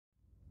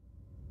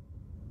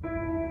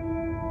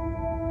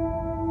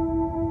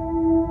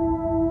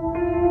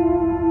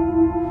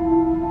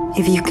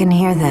If you can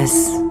hear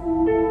this,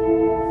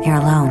 you're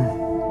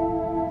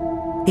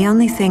alone. The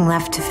only thing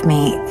left of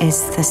me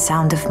is the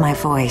sound of my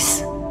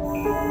voice.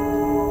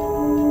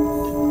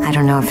 I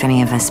don't know if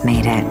any of us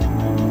made it.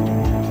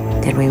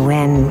 Did we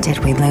win? Did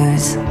we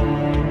lose?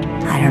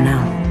 I don't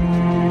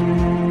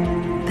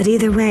know. But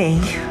either way,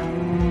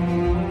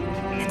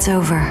 it's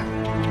over.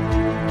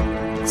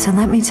 So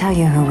let me tell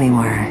you who we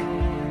were.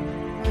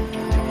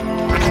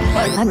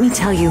 Let me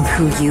tell you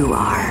who you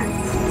are.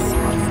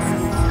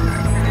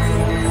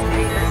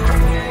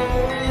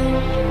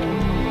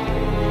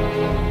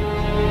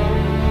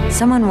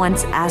 Someone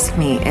once asked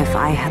me if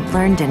I had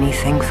learned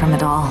anything from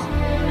it all.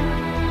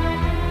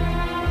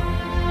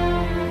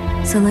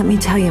 So let me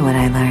tell you what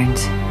I learned.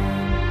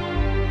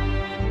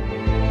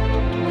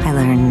 I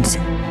learned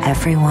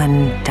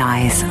everyone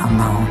dies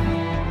alone.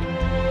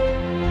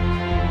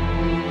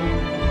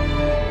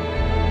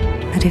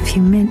 But if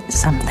you meant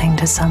something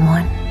to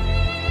someone,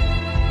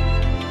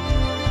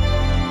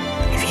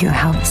 if you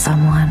helped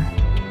someone,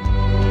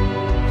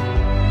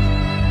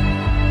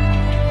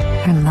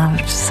 or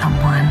loved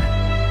someone,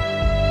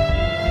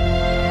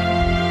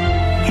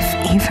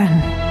 if even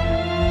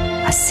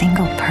a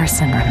single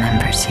person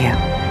remembers you,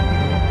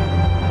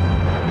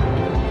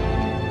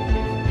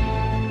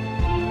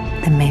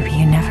 then maybe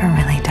you never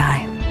really